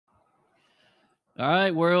All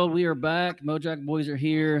right, world, we are back. Mojack Boys are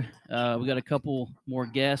here. We got a couple more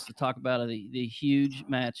guests to talk about the huge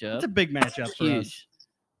matchup. It's a big matchup for us. Huge.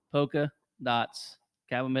 Polka Dots,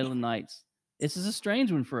 Cabo Midland Knights. This is a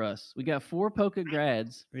strange one for us. We got 4 Polka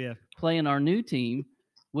grads Yeah, playing our new team,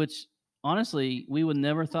 which honestly we would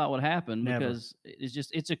never thought would happen Never. because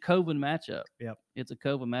it's a COVID matchup. Yep. It's a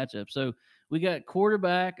COVID matchup. So we got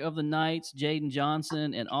quarterback of the Knights, Jaden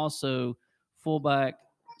Johnson, and also fullback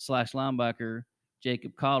 / linebacker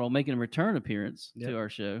Jacob Cottle making a return appearance Yep. to our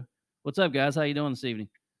show. What's up, guys? How you doing this evening?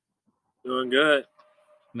 Doing good.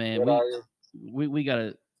 Man, Good, are you? we're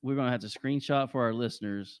gonna have to screenshot for our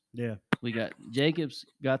listeners. Yeah. We got Jacob's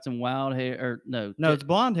got some wild hair, or no, No, it's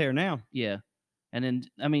blonde hair now. yeah. And then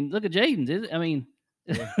I mean, look at Jaden's. I mean,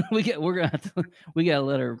 Yeah. we gotta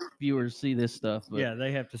let our viewers see this stuff. But Yeah,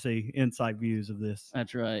 they have to see inside views of this.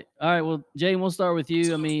 that's right. All right, well, Jaden, we'll start with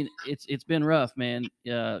you. I mean, it's been rough, man.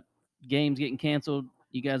 Games getting canceled.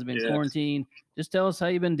 You guys have been Yeah. quarantined. Just tell us how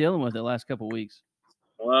you've been dealing with it the last couple of weeks.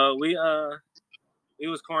 Well, we were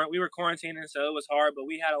quarantining, so it was hard. But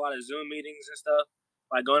we had a lot of Zoom meetings and stuff,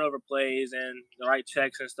 like going over plays and the right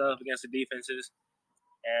checks and stuff against the defenses.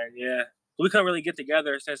 And yeah, we couldn't really get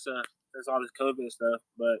together since all this COVID stuff.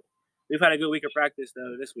 But we've had a good week of practice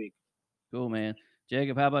though this week. Cool, man.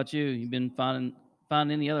 Jacob, how about you? You been finding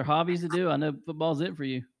any other hobbies to do? I know football's it for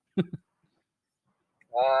you.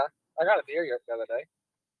 I got a deer the other day.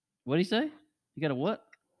 What do you say? You got a what?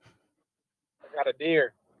 I got a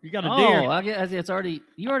deer. You got a deer. Oh, I guess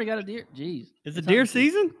you already got a deer. Jeez. Is it deer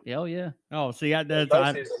season? Yeah, oh yeah. Oh, see, I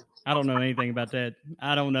Bow season. don't know anything about that.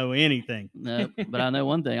 I don't know anything. No, but I know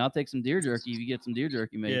one thing. I'll take some deer jerky if you get some deer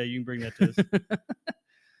jerky made. Yeah, you can bring that to us.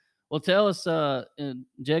 Well, tell us,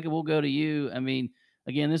 Jacob, we'll go to you. I mean,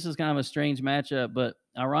 again, this is kind of a strange matchup, but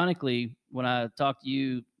ironically, when I talked to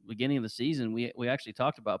you beginning of the season, we actually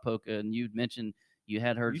talked about Polka, and you'd mentioned you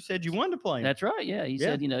had heard. You said you wanted to play him. That's right. Yeah, you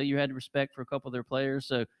Yeah. said you had respect for a couple of their players.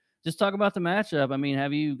 So just talk about the matchup. I mean,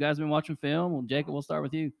 have you guys been watching film? Well, Jacob, we'll start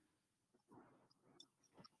with you.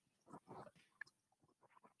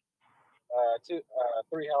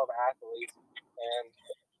 3 hell of athletes and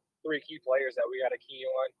 3 key players that we got to key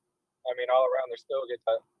on. I mean, all around they're still good.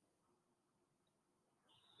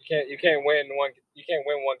 You can't win one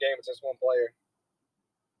game with just one player.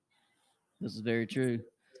 This is very true.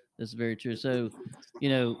 So,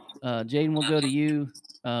 Jaden, we'll go to you.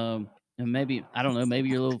 And maybe, I don't know, maybe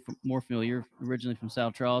you're a little more familiar, originally from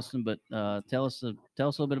South Charleston, but tell us a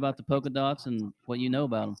little bit about the Polka Dots and what you know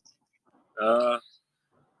about them.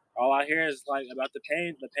 All I hear is like about the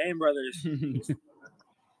Payne brothers.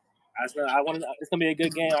 It's gonna be a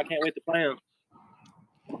good game. I can't wait to play them.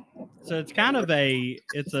 So it's kind of a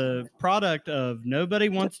product of nobody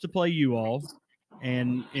wants to play you all,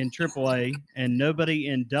 and in AAA, and nobody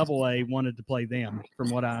in AA wanted to play them,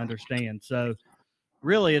 from what I understand. So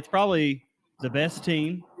really, it's probably the best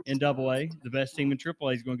team in AA, the best team in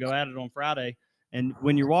AAA is going to go at it on Friday. And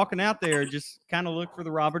when you're walking out there, just kind of look for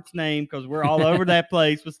the Roberts name, because we're all over that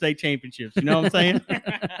place with state championships. You know what I'm saying?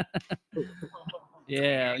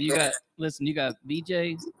 Yeah, you got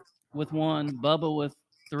BJ with 1, Bubba with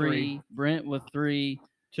 3, Brent with 3.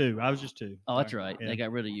 2. I was just 2. Oh, that's right. Yeah. They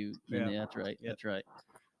got rid of you. Yeah. Yeah, that's right. Yep. That's right.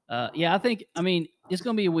 I mean, it's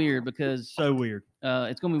going to be weird because So weird.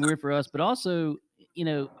 it's going to be weird for us, but also,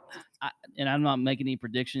 and I'm not making any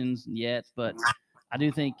predictions yet, but I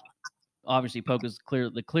do think obviously Polka's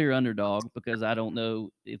the clear underdog, because I don't know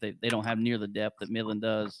if they don't have near the depth that Midland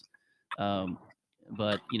does.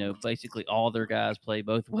 But basically all their guys play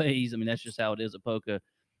both ways. I mean, that's just how it is at Polka.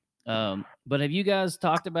 But have you guys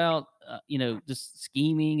talked about just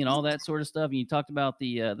scheming and all that sort of stuff? And you talked about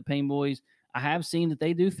the Payne boys. I have seen that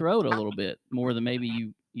they do throw it a little bit more than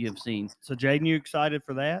maybe you have seen. So Jaden, you excited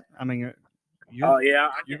for that? I mean, you're Oh yeah,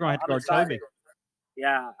 you're going to have to I'm guard excited. Toby.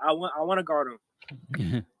 Yeah, I want to guard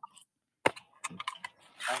him.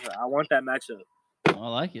 I want that matchup. I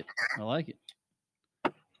like it.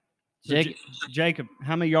 So Jacob,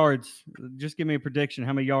 how many yards? Just give me a prediction.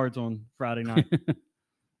 How many yards on Friday night?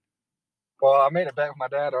 Well, I made a bet with my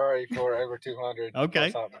dad already for over 200. Okay.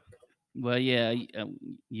 or something. Well, yeah,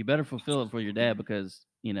 you better fulfill it for your dad, because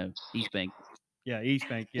East Bank. Yeah, East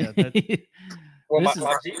Bank. Yeah, that's, Well, This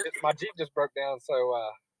my Jeep just broke down, so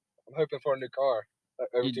I'm hoping for a new car.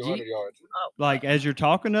 Over Your 200 Jeep? yards. like as you're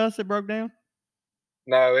talking to us, it broke down.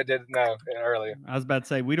 No, it didn't. No, earlier. I was about to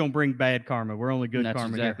say we don't bring bad karma. We're only good That's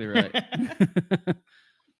karma. exactly here. right.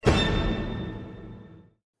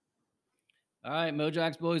 All right,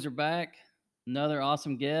 Mojax boys are back. Another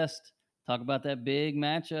awesome guest. Talk about that big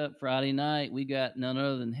matchup Friday night. We got none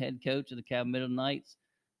other than head coach of the Cabo Midland Knights,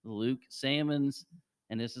 Luke Salmons,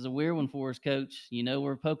 And this is a weird one for us, Coach. You know,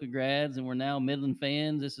 we're Poca grads and we're now Midland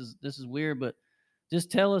fans. This is weird, but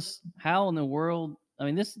just tell us how in the world. I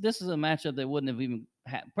mean, this is a matchup that wouldn't have even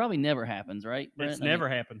probably never happens, right, Brent? It's never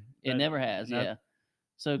happened. It never has, no. yeah.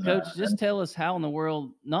 So, Coach, just tell us how in the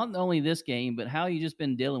world, not only this game, but how you just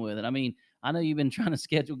been dealing with it. I mean, I know you've been trying to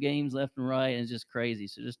schedule games left and right, and it's just crazy.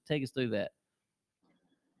 So just take us through that.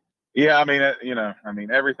 Yeah, I mean,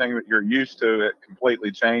 everything that you're used to, it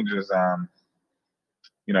completely changes. I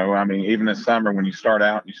mean, even this summer when you start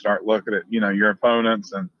out and you start looking at, your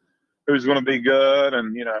opponents and who's going to be good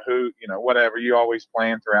and, who, whatever, you always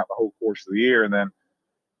plan throughout the whole course of the year. And then,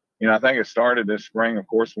 I think it started this spring, of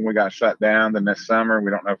course, when we got shut down. Then this summer,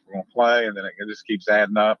 we don't know if we're going to play. And then it just keeps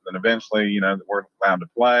adding up. Then eventually, we're allowed to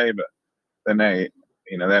play. But then they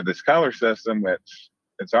have this color system, which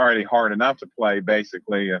it's already hard enough to play,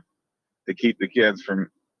 basically, to keep the kids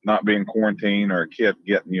from not being quarantined or a kid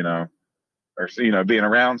getting, or being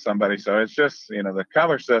around somebody. So it's just, the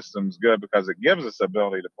color system's good because it gives us the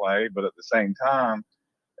ability to play. But at the same time,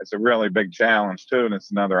 it's a really big challenge, too. And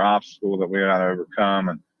it's another obstacle that we got to overcome.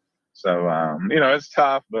 And so, it's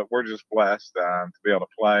tough, but we're just blessed to be able to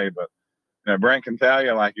play. But, Brent can tell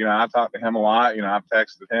you, like, I talked to him a lot. I've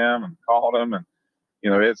texted him and called him. And,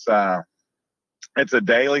 it's a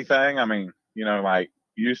daily thing. I mean, like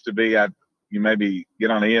used to be, you maybe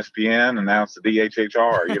get on ESPN and now it's the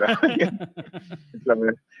DHHR,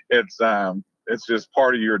 So it's just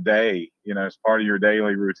part of your day, it's part of your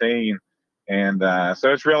daily routine. And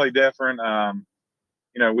so it's really different.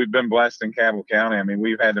 We've been blessed in Cabell County. I mean,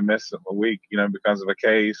 we've had to miss a week, because of a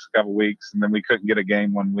case, a couple weeks, and then we couldn't get a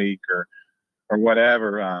game 1 week or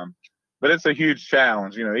whatever. But it's a huge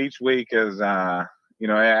challenge. Each week is,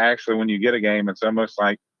 actually when you get a game, it's almost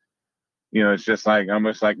like, it's just like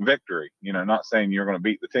almost like victory. Not saying you're going to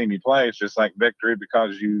beat the team you play. It's just like victory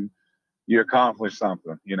because you accomplished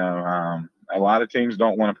something. A lot of teams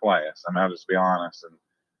don't want to play us. I mean, I'll just be honest.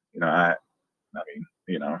 And I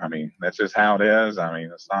mean, that's just how it is. I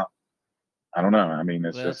mean, it's not. I don't know. I mean,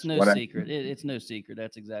 it's just no secret. It's no secret.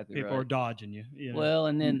 That's exactly People right. are dodging you. Well,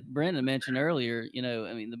 and then Brendan mentioned earlier.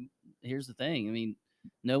 I mean, here's the thing. I mean,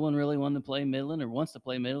 no one really wanted to play Midland or wants to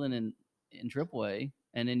play Midland in AAA.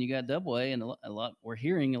 And then you got Double A, and a lot. We're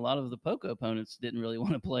hearing a lot of the Poca opponents didn't really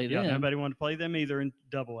want to play them. Yeah, nobody wanted to play them either in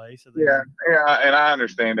Double A. So yeah, and I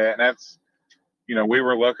understand that, and that's,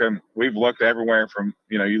 we've looked everywhere from,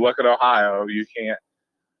 you look at Ohio, you can't.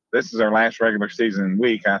 This is our last regular season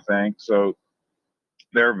week, I think, so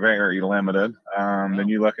they're very limited. Wow. Then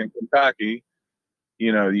you look in Kentucky,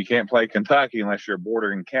 you can't play Kentucky unless you're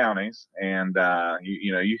bordering counties, and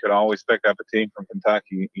you could always pick up a team from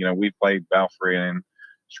Kentucky. We played Belfry and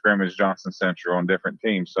scrimmage Johnson Central on different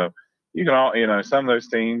teams, so you can all, some of those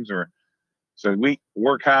teams are. So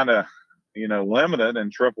we're kind of, limited in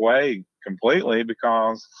AAA completely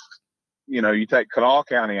because, you take Kanawha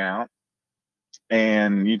County out,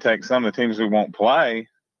 and you take some of the teams who won't play.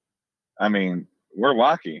 I mean, we're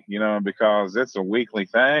lucky, because it's a weekly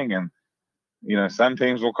thing, and some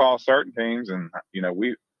teams will call certain teams, and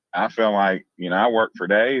I feel like I work for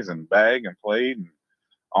days and beg and plead and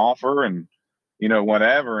offer and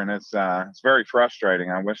whatever, and it's very frustrating.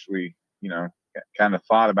 I wish we kind of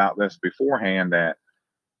thought about this beforehand, that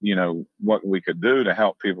what we could do to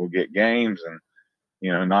help people get games, and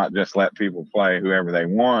not just let people play whoever they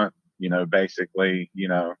want, basically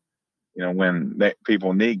when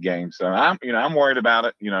people need games. So I'm worried about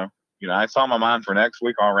it. I saw my mind for next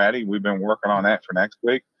week already. We've been working on that for next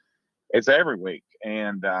week. It's every week,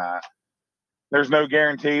 and there's no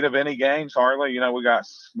guaranteed of any games hardly. We got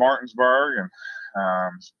Martinsburg and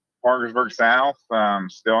Parkersburg South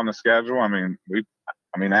still on the schedule. I mean,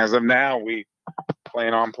 as of now, we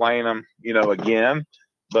plan on playing them, again.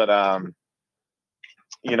 But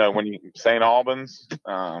when you St. Albans,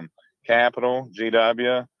 Capital,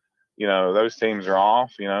 GW, those teams are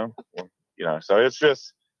off. So it's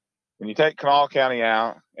just when you take Kanawha County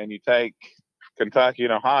out and you take Kentucky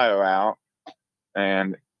and Ohio out,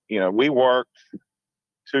 and we worked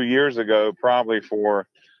 2 years ago probably for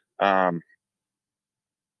 2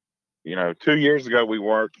 years ago we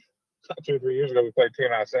worked 2 or 3 years ago we played a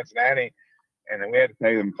team out of Cincinnati, and then we had to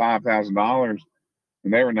pay them $5,000,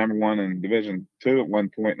 and they were number one in Division II at one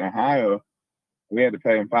point in Ohio. We had to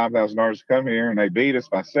pay them $5,000 to come here, and they beat us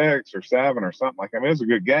by 6 or 7 or something like that. I mean, it was a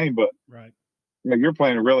good game, but right. You're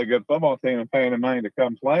playing a really good football team and paying them money to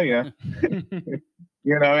come play you.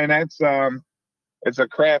 And that's it's a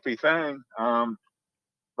crappy thing,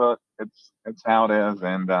 but it's how it is.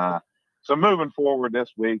 And so moving forward this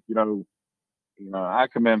week, I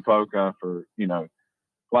commend Poca for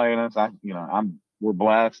playing us. I'm we're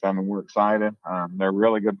blessed. I mean, we're excited. They're a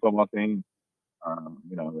really good football team.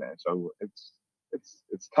 You know, so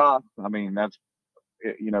it's tough. I mean,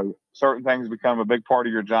 you know, certain things become a big part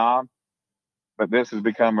of your job, but this has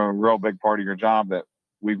become a real big part of your job that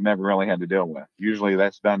we've never really had to deal with. Usually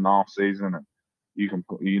that's done in off season, and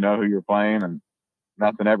you know who you're playing, and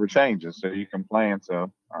nothing ever changes, so you can plan.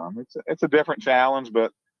 So it's a different challenge,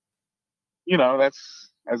 but you know, that's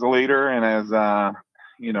as a leader and as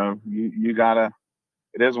you know, you gotta.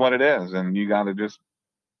 It is what it is, and you gotta just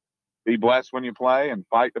be blessed when you play and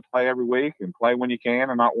fight to play every week and play when you can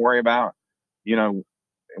and not worry about, you know,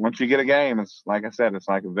 once you get a game, it's like I said, it's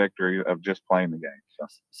like a victory of just playing the game.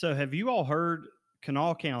 So have you all heard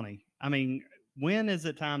Kanawha County? I mean, when is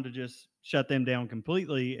it time to just shut them down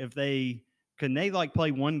completely? Can they like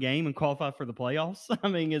play one game and qualify for the playoffs? I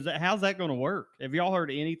mean, how's that going to work? Have y'all heard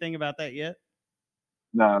anything about that yet?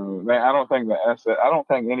 No, I don't think I don't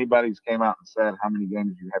think anybody's came out and said how many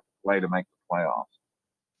games you have to play to make the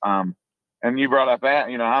playoffs. And you brought up that,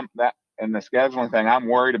 you know, and the scheduling thing, I'm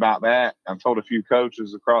worried about that. I've told a few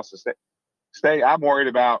coaches across the state, I'm worried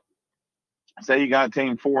about, say you got a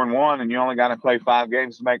team 4-1 and you only got to play 5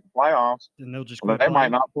 games to make the playoffs. And they'll just they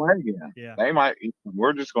might not play again. Yeah.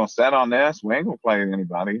 We're just going to set on this. We ain't going to play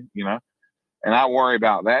anybody, you know, and I worry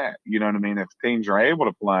about that. You know what I mean? If teams are able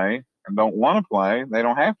to play and don't want to play, they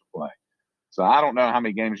don't have to play. So I don't know how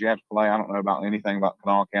many games you have to play. I don't know about anything about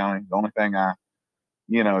Kanawha County. The only thing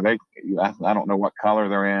you know, I don't know what color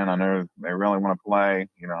they're in. I know they really want to play.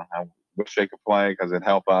 You know, I wish they could play because it'd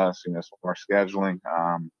help us, you know, for our scheduling.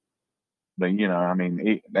 But, you know, I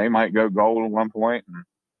mean, they might go gold at one point, and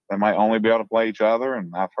they might only be able to play each other.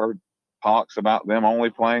 And I've heard talks about them only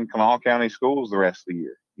playing Kanawha County schools the rest of the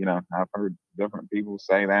year. You know, I've heard different people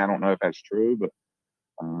say that. I don't know if that's true, but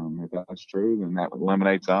if that's true, then that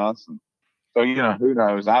eliminates us. And so, you know, who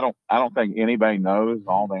knows? I don't think anybody knows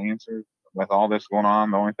all the answers. With all this going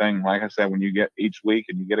on, the only thing, like I said, when you get each week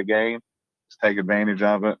and you get a game, just take advantage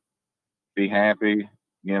of it. Be happy.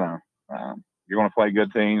 You know, you're going to play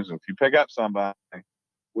good teams. If you pick up somebody,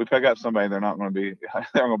 they're not going to be.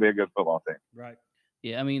 They're going to be a good football team. Right.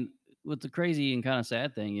 Yeah, I mean, what the crazy and kind of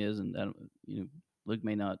sad thing is, and you know, Luke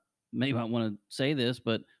may not want to say this,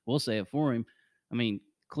 but we'll say it for him. I mean,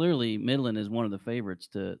 clearly Midland is one of the favorites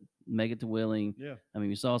to make it to Wheeling. Yeah. I mean,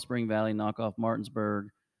 we saw Spring Valley knock off Martinsburg.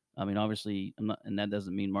 I mean, obviously, and that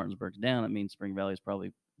doesn't mean Martinsburg's down. It means Spring Valley is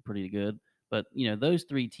probably pretty good. But, you know, those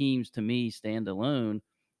 3 teams to me stand alone.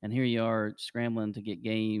 And here you are scrambling to get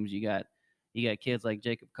games. You got kids like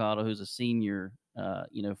Jacob Cottle, who's a senior,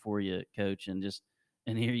 you know, for you, coach. And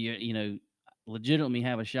here you know, legitimately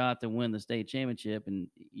have a shot to win the state championship. And,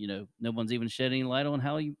 you know, no one's even shedding light on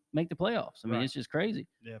how you make the playoffs. I mean, It's just crazy.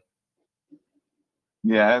 Yeah.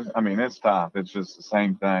 Yeah. I mean, it's tough. It's just the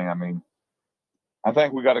same thing. I mean, I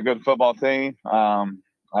think we got a good football team. I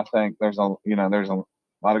think there's a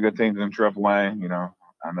lot of good teams in AAA. You know,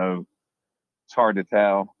 I know it's hard to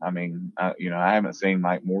tell. I mean, you know, I haven't seen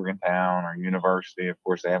like Morgantown or University. Of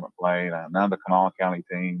course, they haven't played. None of the Kanawha County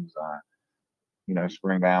teams. You know,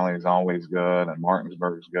 Spring Valley is always good, and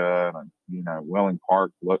Martinsburg's good, and you know, Wheeling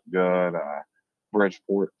Park looked good.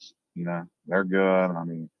 Bridgeport's, you know, they're good. I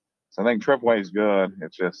mean, so I think AAA is good.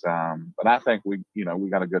 It's just, but I think we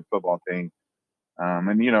got a good football team.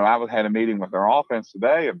 And, you know, I had a meeting with our offense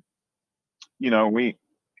today, and, you know,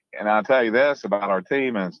 and I'll tell you this about our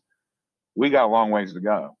team is we got a long ways to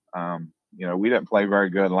go. You know, we didn't play very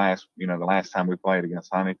good the last time we played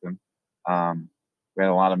against Huntington. We had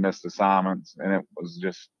a lot of missed assignments, and it was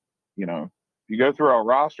just, you know, if you go through our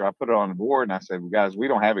roster, I put it on the board and I said, well, guys, we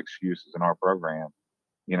don't have excuses in our program.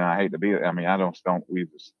 You know, I hate to be, I mean, we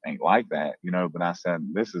just ain't like that, you know, but I said,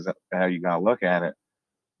 this is how you got to look at it.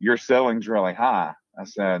 Your ceiling's really high. I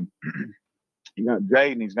said, you got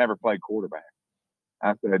Jaden, he's never played quarterback.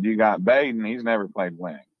 I said, you got Baden, he's never played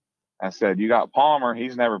wing. I said, you got Palmer,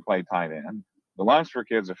 he's never played tight end. The Lunsford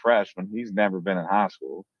kid's a freshman, he's never been in high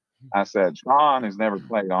school. I said, Sean has never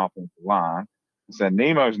played offensive line. I said,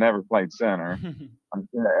 Nemo's never played center.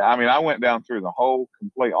 I mean, I went down through the whole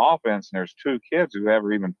complete offense, and there's 2 kids who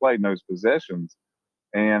ever even played in those positions.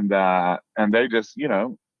 And they just, you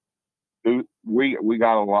know, we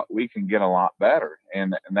got a lot. We can get a lot better,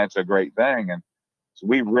 and that's a great thing. And so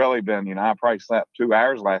we've really been. You know, I probably slept 2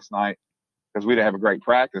 hours last night because we didn't have a great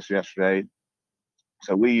practice yesterday.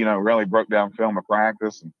 So we, you know, really broke down film of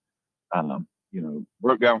practice, and you know,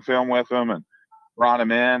 broke down film with them and brought them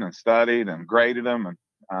in and studied and graded them,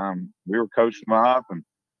 and we were coaching them up, and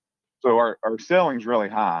so our ceiling's really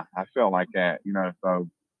high. I feel like that, you know. So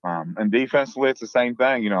and defensively, it's the same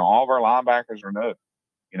thing. You know, all of our linebackers are new.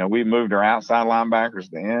 You know, we moved our outside linebackers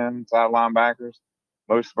to inside linebackers.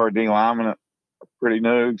 most of our D linemen are pretty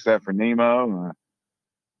new, except for Nemo.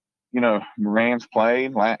 Moran's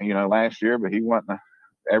played, last year, but he wasn't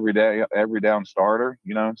every down starter.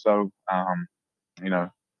 So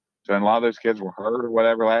so a lot of those kids were hurt or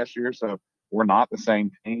whatever last year. So we're not the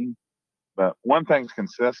same team. But one thing's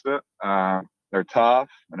consistent: they're tough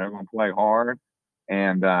and they're going to play hard,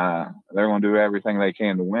 and they're going to do everything they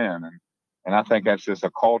can to win. And I think that's just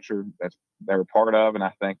a culture that they're a part of, and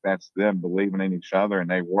I think that's them believing in each other, and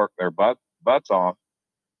they work their butts off.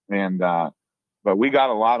 And but we got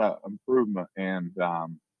a lot of improvement, and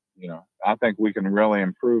I think we can really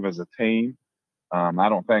improve as a team. I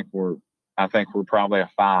think we're probably a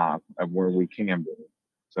 5 of where we can be,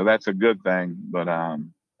 so that's a good thing. But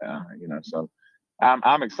so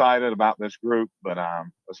I'm excited about this group. But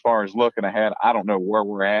as far as looking ahead, I don't know where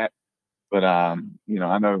we're at. But I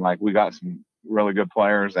know like we got some really good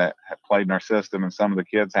players that have played in our system, and some of the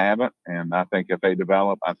kids haven't. And I think if they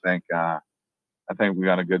develop, I think we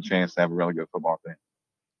got a good chance to have a really good football team.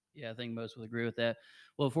 Yeah, I think most would agree with that.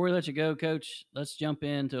 Well, before we let you go, Coach, let's jump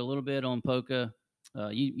into a little bit on Poca.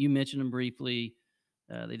 You mentioned them briefly.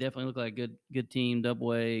 They definitely look like a good team.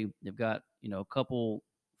 Double A. They've got a couple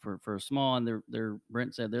for a small, and they're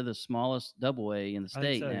Brent said they're the smallest Double A in the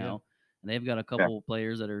state now, yeah. and they've got a couple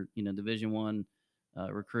players that are Division I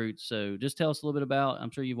recruits. So just tell us a little bit about.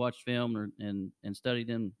 I'm sure you've watched film and studied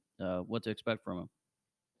them. What to expect from them.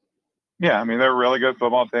 Yeah, I mean they're a really good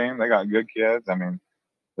football team. They got good kids. I mean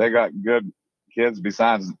they got good kids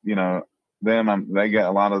besides them. They get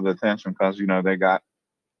a lot of the attention because they got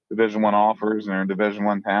Division I offers, and they're Division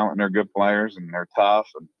I talent, and they're good players, and they're tough.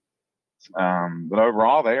 But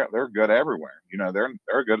overall, they're good everywhere. They're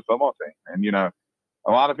a good football team. And a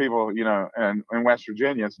lot of people, and in West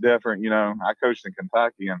Virginia, it's different. I coached in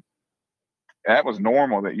Kentucky, and that was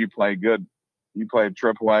normal that you played good. You played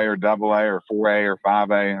AAA or AA or 4A or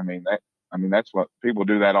 5A. I mean that's what people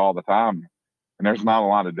do that all the time. And there's not a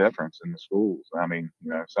lot of difference in the schools. I mean,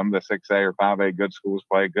 some of the 6A or 5A good schools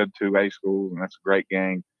play good 2A schools, and that's a great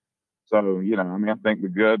game. So, I think the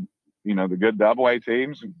good AA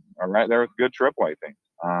teams are right there with good AAA teams.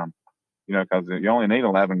 Because you only need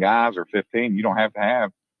 11 guys or 15. You don't have to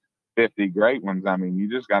have 50 great ones. I mean, you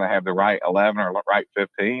just got to have the right 11 or right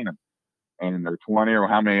 15 and they're 20 or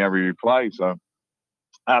how many ever you play. So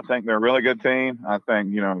I think they're a really good team. I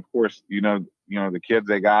think, of course, the kids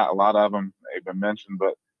they got, a lot of them, they've been mentioned,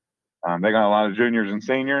 but they got a lot of juniors and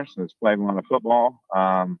seniors that's played a lot of football.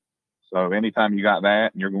 So anytime you got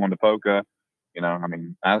that and you're going to Poca,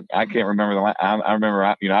 I can't remember I remember,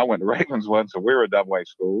 I went to Ravenswood, so we were a AA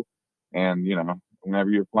school. And, whenever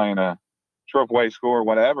you're playing a AAA school or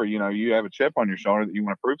whatever, you have a chip on your shoulder that you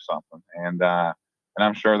want to prove something. And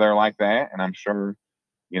I'm sure they're like that. And I'm sure,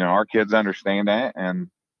 our kids understand that and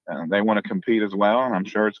they want to compete as well. And I'm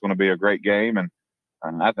sure it's going to be a great game. And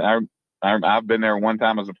I've been there one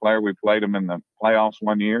time as a player. We played them in the playoffs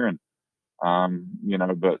one year, and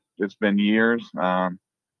but it's been years.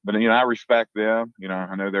 But I respect them.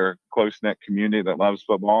 I know they're a close knit community that loves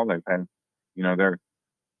football. They've had, they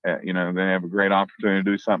have a great opportunity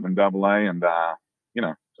to do something in AA, and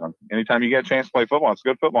so anytime you get a chance to play football, it's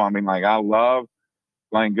good football. I mean, like I love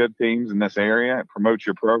playing good teams in this area. It promotes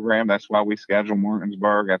your program. That's why we schedule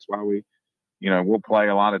Martinsburg. That's why we, we'll play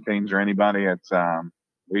a lot of teams or anybody. It's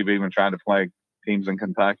we've even tried to play teams in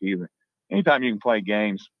Kentucky. Anytime you can play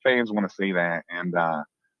games, fans want to see that, and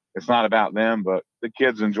it's not about them, but the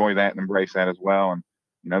kids enjoy that and embrace that as well. And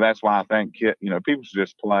that's why I think people should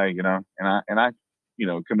just play. And I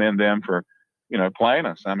commend them for playing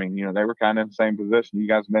us. I mean, they were kind of in the same position. You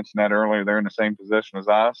guys mentioned that earlier. They're in the same position as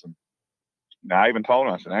us, and I even told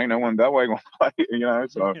them, I said, ain't no one that way going to play.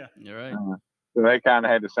 So Yeah, you're right. So they kind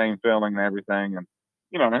of had the same feeling and everything, and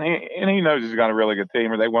and he knows he's got a really good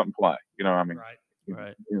team, or they wouldn't play.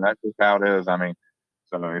 Right. That's just how it is. I mean,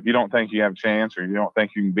 so if you don't think you have a chance, or you don't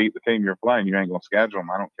think you can beat the team you're playing, you ain't gonna schedule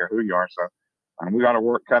them. I don't care who you are. So we got our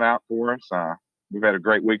work cut out for us. We've had a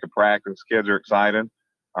great week of practice. Kids are excited.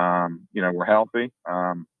 We're healthy.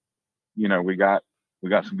 We got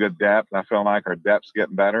some good depth. I feel like our depth's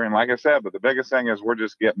getting better. And like I said, but the biggest thing is we're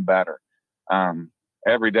just getting better.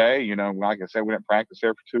 Every day, like I said, we didn't practice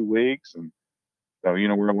here for 2 weeks. And so,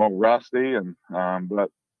 we're a little rusty. And but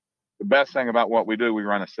the best thing about what we do, we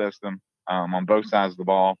run a system on both sides of the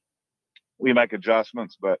ball. We make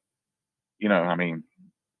adjustments, but, the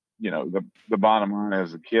bottom line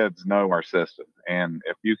is the kids know our system. And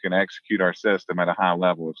if you can execute our system at a high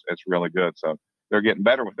level, it's really good. So they're getting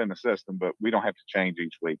better within the system, but we don't have to change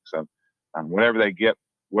each week. So whatever they get,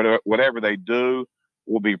 whatever they do,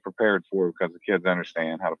 we'll be prepared for because the kids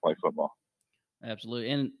understand how to play football.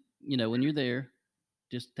 Absolutely. And, when you're there,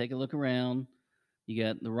 just take a look around. You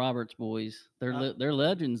got the Roberts boys. They're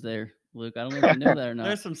legends there, Luke. I don't know if you know that or not.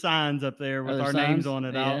 There's some signs up there with there our names signs? on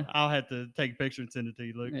it. Yeah. I'll have to take a picture and send it to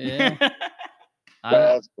you, Luke. Yeah.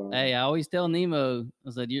 That's funny. Hey, I always tell Nemo,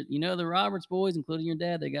 I said, you know the Roberts boys, including your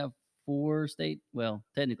dad, they got 4 state. Well,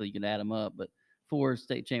 technically you can add them up, but 4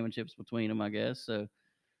 state championships between them, I guess. So,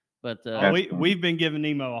 but we've been giving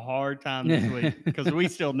Nemo a hard time this week because we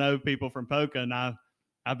still know people from Poca, and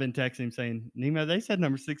I've been texting him saying, Nemo, they said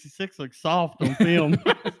number 66 looks soft on film.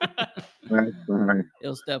 That's funny.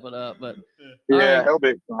 he'll step it up. But Yeah, right. he'll be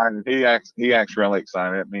excited. He acts really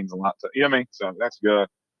excited. It means a lot to you know what I mean? So that's good.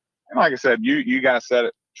 And like I said, you guys said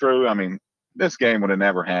it true. I mean, this game would have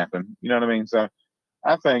never happened. You know what I mean? So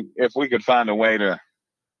I think if we could find a way to,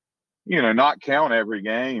 not count every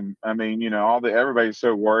game. I mean, everybody's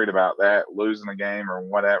so worried about that, losing a game or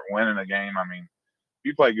whatever, winning a game. I mean, if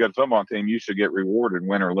you play a good football team, you should get rewarded,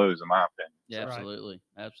 win or lose, in my opinion. Yeah, absolutely.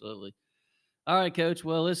 Absolutely. All right, Coach.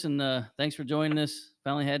 Well, listen, thanks for joining us.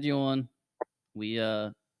 Finally had you on. We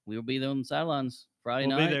will be there on the sidelines Friday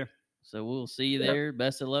night. We'll be there. So we'll see you there.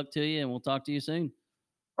 Best of luck to you, and we'll talk to you soon.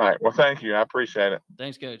 All right. Well, thank you. I appreciate it.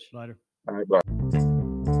 Thanks, Coach. Later. All right, bye.